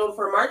was scheduled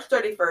for March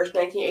 31st,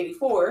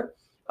 1984.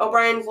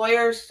 O'Brien's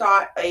lawyers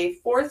sought a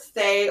fourth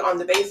stay on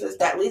the basis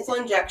that lethal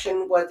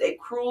injection was a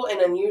cruel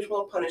and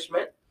unusual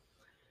punishment.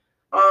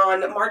 On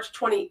March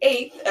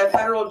 28th, a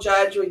federal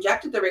judge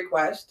rejected the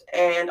request,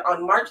 and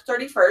on March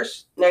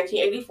 31st,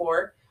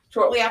 1984,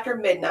 shortly after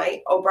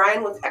midnight,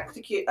 O'Brien was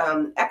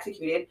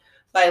executed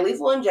by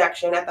lethal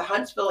injection at the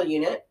Huntsville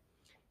unit.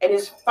 In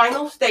his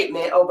final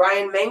statement,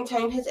 O'Brien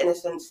maintained his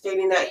innocence,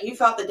 stating that he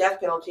felt the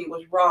death penalty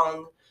was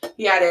wrong.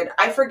 He added,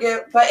 I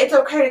forgive, but it's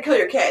okay to kill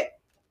your kid.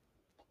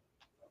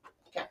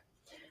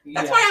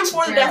 That's why I'm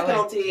for the death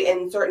penalty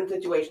in certain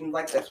situations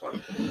like this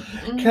one.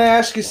 Can I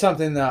ask you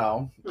something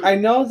though? I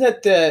know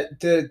that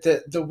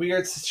the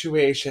weird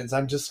situations.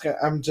 I'm just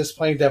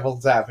playing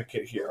devil's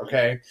advocate here,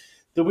 okay?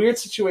 The weird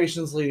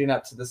situations leading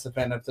up to this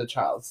event of the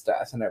child's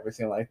death and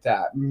everything like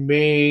that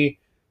may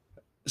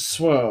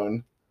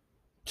swoon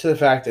to the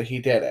fact that he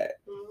did it.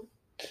 Mm-hmm.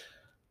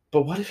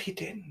 But what if he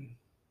didn't?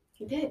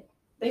 He did.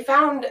 They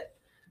found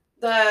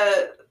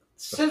the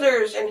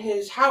scissors in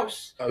his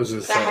house had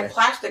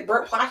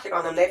burnt plastic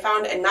on them. They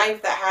found a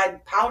knife that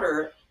had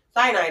powder,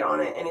 cyanide on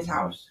it in his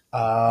house.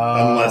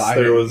 Unless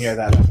there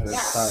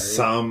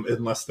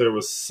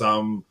was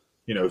some,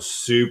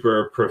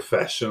 super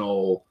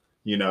professional,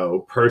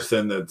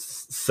 person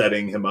that's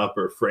setting him up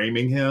or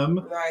framing him.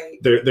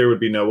 Right. There would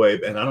be no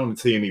way, and I don't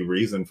see any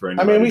reason for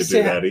anybody to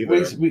do that either.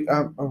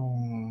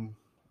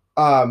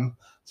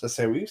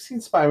 We've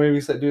seen spy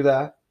movies that do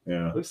that.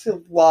 Yeah. We've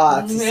seen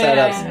lots of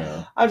setups.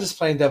 Yeah. I'm just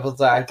playing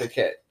devil's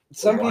advocate.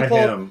 Some people,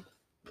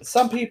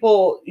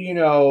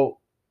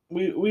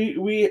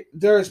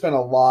 there's been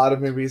a lot of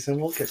movies, and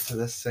we'll get to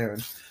this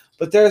soon,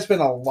 but there's been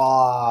a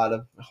lot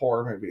of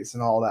horror movies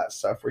and all that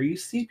stuff where you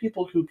see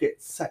people who get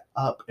set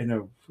up in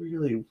a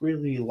really,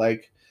 really,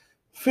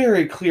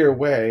 very clear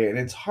way, and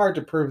it's hard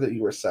to prove that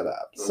you were set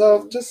up.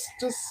 So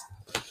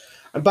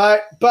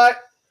but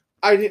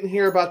I didn't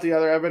hear about the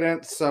other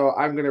evidence, so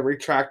I'm going to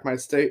retract my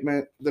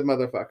statement. The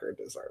motherfucker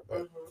deserved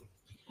it.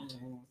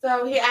 Mm-hmm.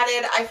 So he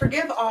added, I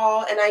forgive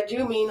all, and I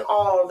do mean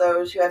all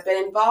those who have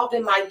been involved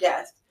in my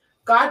death.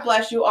 God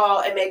bless you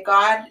all, and may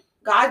God's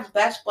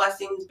best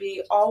blessings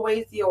be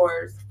always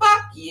yours.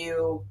 Fuck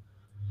you.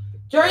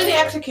 During the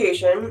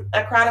execution,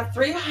 a crowd of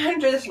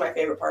 300, this is my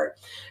favorite part.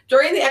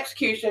 During the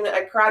execution,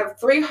 a crowd of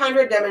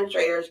 300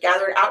 demonstrators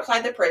gathered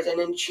outside the prison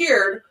and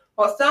cheered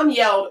while some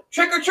yelled,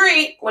 trick or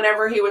treat,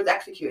 whenever he was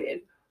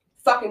executed.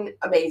 Fucking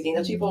amazing.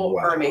 Those people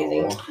are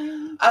amazing.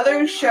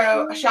 Others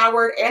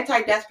showered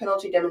anti-death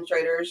penalty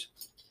demonstrators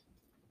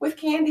with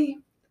candy.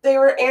 They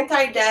were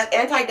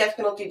anti-death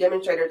penalty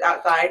demonstrators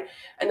outside,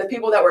 and the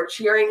people that were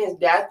cheering his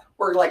death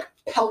were,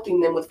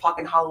 pelting them with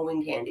fucking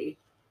Halloween candy.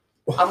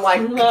 I'm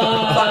like,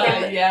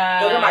 fucking,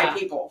 yeah. those are my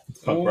people.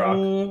 Punk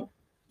rock.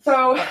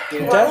 So,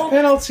 Death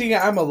penalty.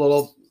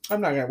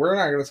 We're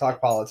not gonna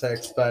talk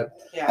politics, but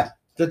yeah.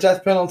 the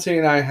death penalty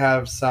and I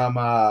have some.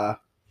 I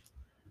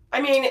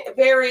mean,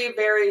 very,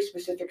 very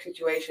specific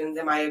situations.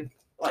 Am I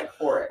like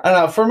for it? I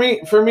don't know.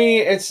 For me,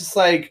 it's just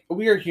like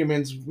we are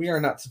humans. We are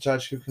not to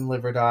judge who can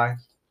live or die.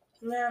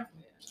 Nah,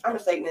 I'm a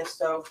Satanist,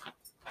 so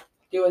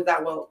do as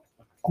thou wilt.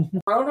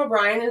 Ronald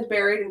O'Brien is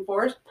buried in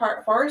Forest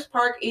Park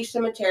East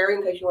Cemetery,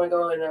 in case you want to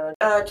go in.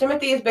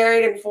 Timothy is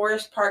buried in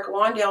Forest Park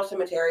Lawndale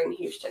Cemetery in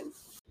Houston.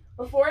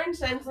 Before and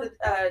since the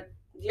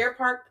Deer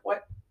Park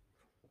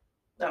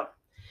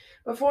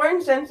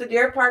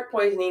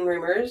poisoning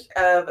rumors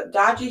of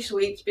dodgy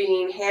sweets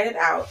being handed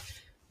out,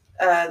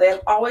 they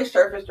have always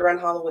surfaced around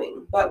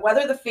Halloween. But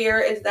whether the fear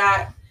is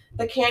that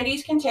the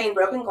candies contain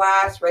broken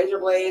glass, razor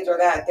blades, or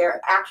that they're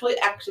actually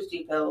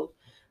ecstasy pills,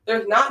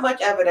 there's not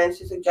much evidence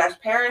to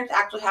suggest parents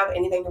actually have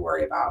anything to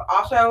worry about.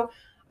 Also,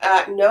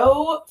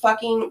 no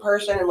fucking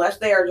person, unless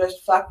they are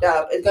just fucked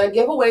up, is going to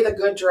give away the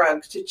good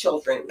drugs to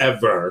children.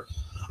 Ever.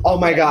 Oh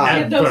my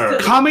god. Ever.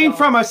 Coming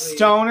from a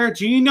stoner,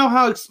 do you know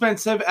how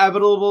expensive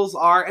edibles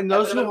are? And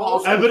those who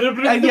also and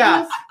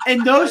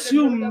those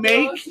who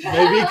make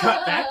Maybe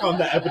cut back on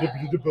the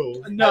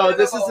edible. No,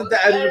 this isn't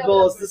the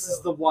edibles, this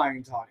is the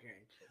wine talking.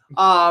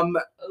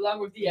 Along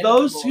with the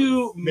those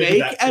who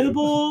Maybe make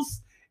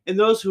edibles and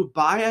those who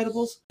buy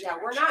edibles, Yeah,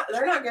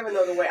 they're not giving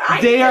those away.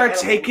 they are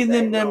taking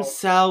them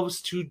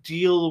themselves to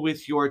deal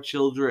with your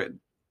children.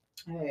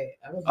 Hey,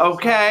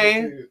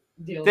 Okay.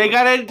 They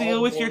gotta deal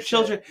all with the your bullshit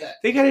children. that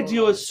They gotta goes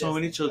deal on with with so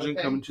many Disney, children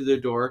okay? coming to their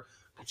door.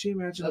 Could you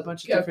imagine a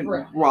bunch of Okay, different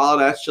right.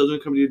 wild ass children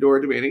coming to your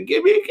door demanding,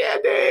 "Give me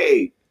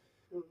candy"?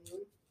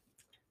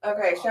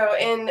 Okay, so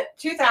in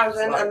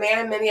 2000, a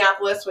man in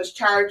Minneapolis was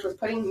charged with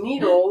putting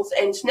needles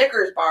in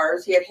Snickers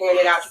bars he had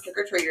handed out to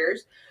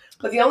trick-or-treaters.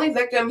 But the only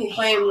victim he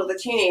claimed was a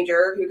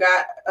teenager who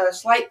got a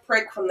slight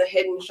prick from the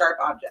hidden sharp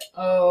object.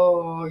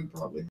 Oh, you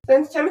probably.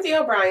 Since Timothy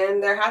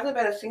O'Brien, there hasn't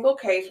been a single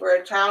case where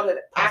a child had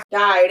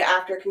died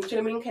after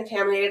consuming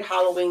contaminated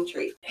Halloween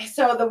treats.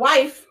 So the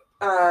wife,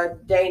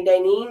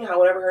 Danine,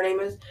 whatever her name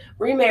is,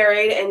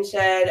 remarried and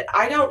said,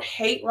 "I don't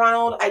hate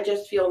Ronald, I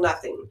just feel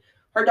nothing."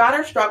 Her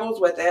daughter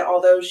struggles with it,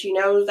 although she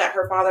knows that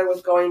her father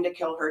was going to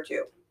kill her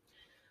too.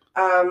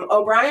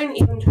 O'Brien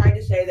even tried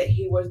to say that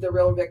he was the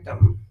real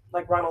victim.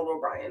 Like Ronald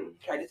O'Brien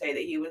tried to say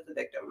that he was the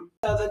victim.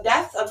 So the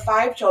deaths of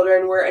 5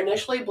 children were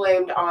initially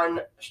blamed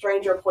on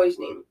stranger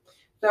poisoning.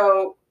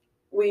 So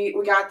we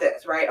got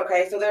this, right?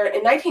 Okay, so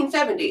in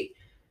 1970,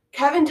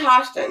 Kevin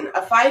Toston,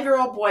 a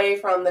 5-year-old boy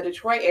from the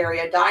Detroit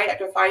area, died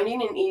after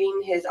finding and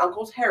eating his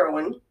uncle's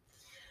heroin.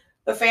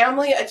 The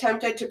family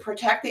attempted to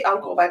protect the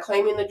uncle by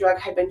claiming the drug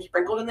had been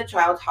sprinkled in the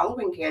child's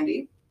Halloween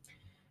candy.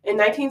 In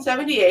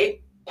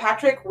 1978,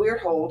 Patrick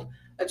Weirhold,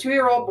 a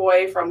 2-year-old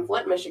boy from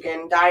Flint,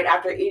 Michigan, died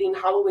after eating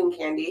Halloween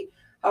candy.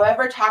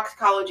 However,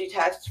 toxicology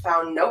tests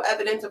found no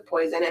evidence of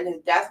poison, and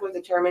his death was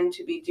determined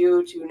to be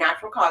due to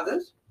natural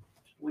causes.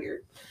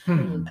 Weird.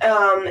 In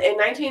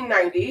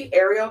 1990,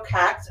 Ariel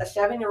Katz, a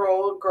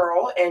 7-year-old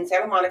girl in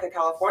Santa Monica,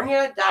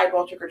 California, died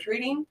while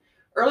trick-or-treating.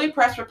 Early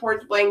press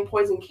reports blamed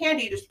poison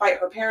candy, despite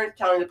her parents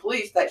telling the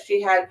police that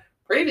she had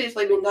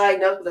previously been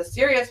diagnosed with a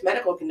serious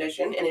medical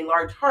condition and a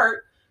large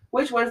heart,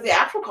 which was the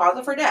actual cause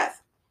of her death.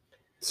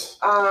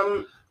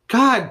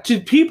 God,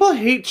 did people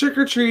hate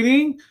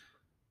trick-or-treating?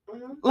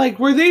 Mm-hmm. Like,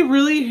 were they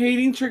really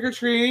hating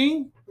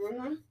trick-or-treating?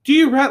 Mm-hmm. Do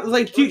you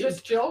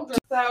Just children.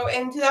 So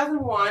in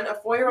 2001, a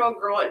 4-year-old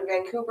girl in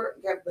Vancouver,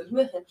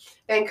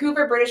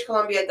 British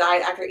Columbia,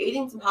 died after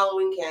eating some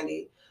Halloween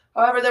candy.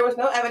 However, there was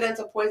no evidence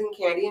of poison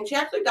candy, and she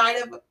actually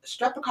died of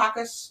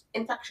streptococcus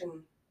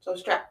infection, so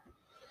strep.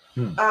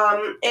 In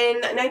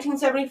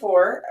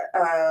 1974,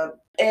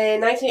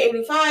 in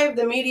 1985,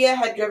 the media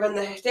had driven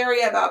the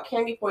hysteria about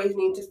candy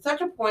poisoning to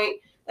such a point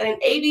that an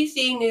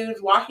ABC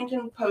News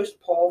Washington Post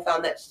poll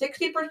found that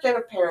 60%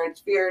 of parents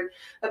feared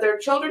that their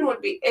children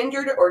would be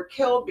injured or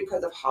killed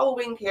because of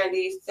Halloween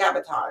candy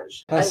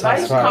sabotage. That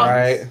sounds about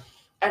right.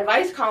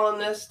 Advice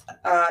columnists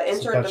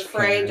entered the bunch of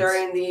fray parents.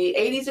 during the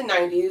 80s and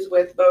 90s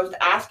with both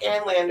Ask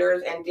Ann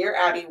Landers and Dear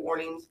Abby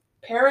warnings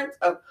parents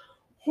of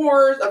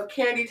horrors of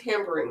candy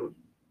tampering.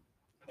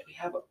 We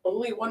have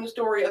only one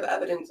story of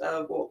evidence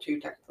of, well, 2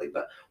 technically,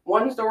 but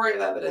one story of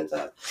evidence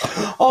of.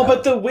 Oh,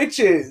 but the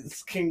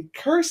witches can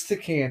curse the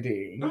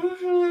candy.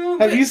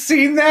 Mm-hmm. Have you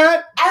seen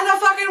that? As a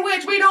fucking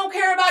witch, we don't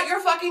care about your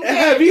fucking kids.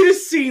 Have you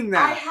seen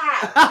I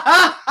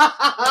that?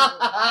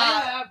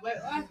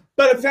 have.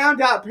 But I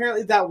found out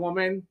apparently that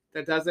woman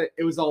that does it,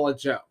 it was all a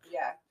joke.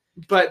 Yeah.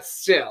 But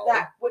still.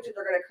 That witches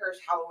are going to curse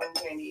Halloween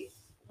candy.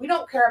 We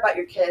don't care about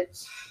your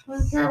kids. We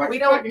don't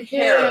don't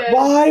care.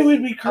 Why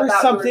would we curse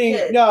About your something?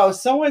 kids. No,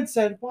 someone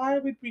said, why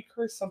would we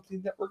curse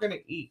something that we're going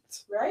to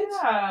eat? Right?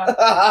 Yeah.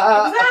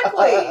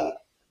 Exactly.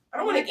 I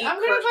don't want to eat. I'm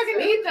gonna fucking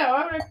food. eat though.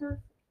 I'm gonna.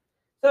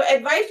 So,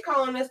 advice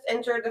columnists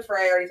entered the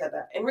fray. I already said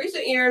that. In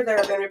recent years, there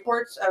have been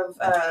reports of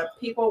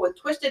people with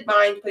twisted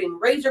minds putting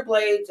razor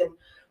blades and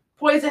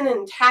poison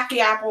in taffy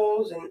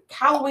apples and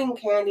Halloween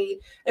candy.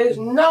 It is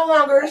no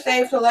longer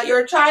safe to let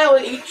your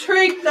child eat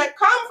treats that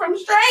come from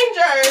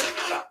strangers.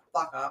 Shut the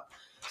fuck up.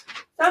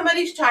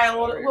 Somebody's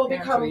child will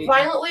become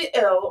violently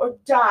ill or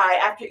die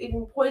after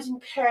eating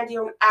poisoned candy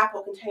or an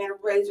apple containing a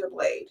razor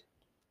blade.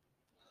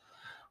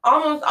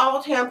 Almost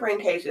all tampering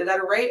cases, at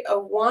a rate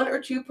of 1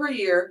 or 2 per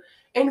year,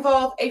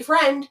 involve a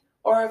friend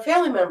or a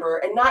family member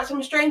and not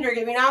some stranger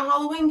giving out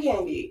Halloween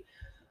candy.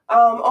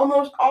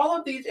 Almost all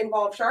of these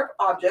involve sharp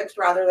objects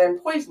rather than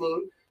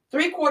poisoning.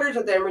 3/4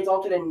 of them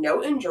resulted in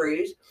no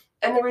injuries,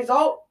 and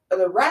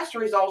the rest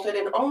resulted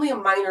in only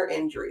minor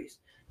injuries.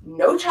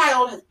 No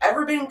child has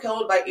ever been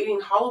killed by eating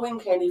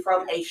Halloween candy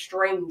from a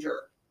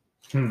stranger.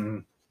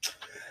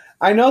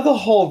 I know the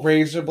whole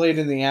razor blade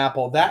in the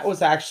apple, that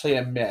was actually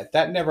a myth.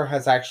 That never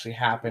has actually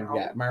happened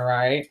yet, am I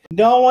right?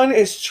 No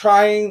one's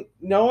trying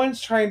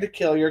to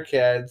kill your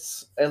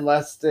kids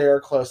unless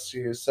they're close to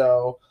you.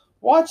 So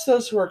watch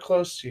those who are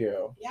close to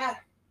you. Yeah.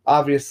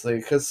 Obviously,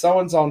 because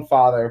someone's own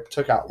father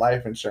took out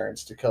life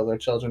insurance to kill their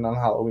children on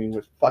Halloween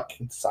with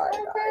fucking cyanide.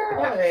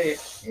 Right.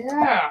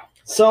 Yeah.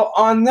 So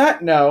on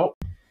that note,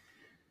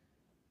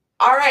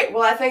 all right,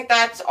 well, I think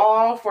that's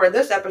all for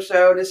this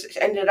episode. This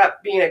ended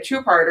up being a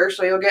 2-parter,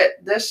 so you'll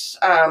get this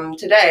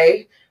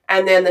today,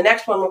 and then the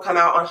next one will come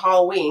out on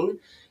Halloween.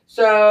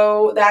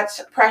 So that's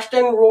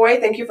Preston,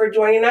 Roy. Thank you for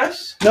joining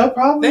us. No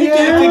problem. Thank you.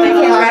 Thank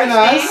you for having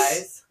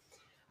Rusty. us.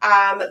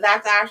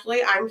 That's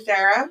Ashley. I'm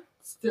Sarah.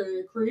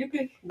 Stay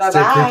creepy.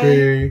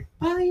 Bye-bye.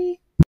 Bye.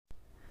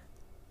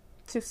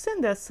 To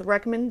send us a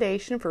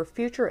recommendation for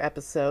future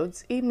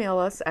episodes, email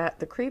us at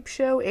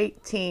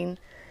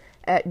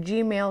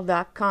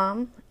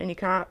thecreepshow18@gmail.com, and you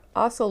can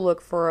also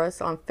look for us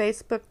on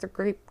Facebook, The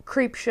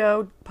Creep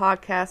Show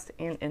Podcast,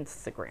 and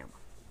Instagram.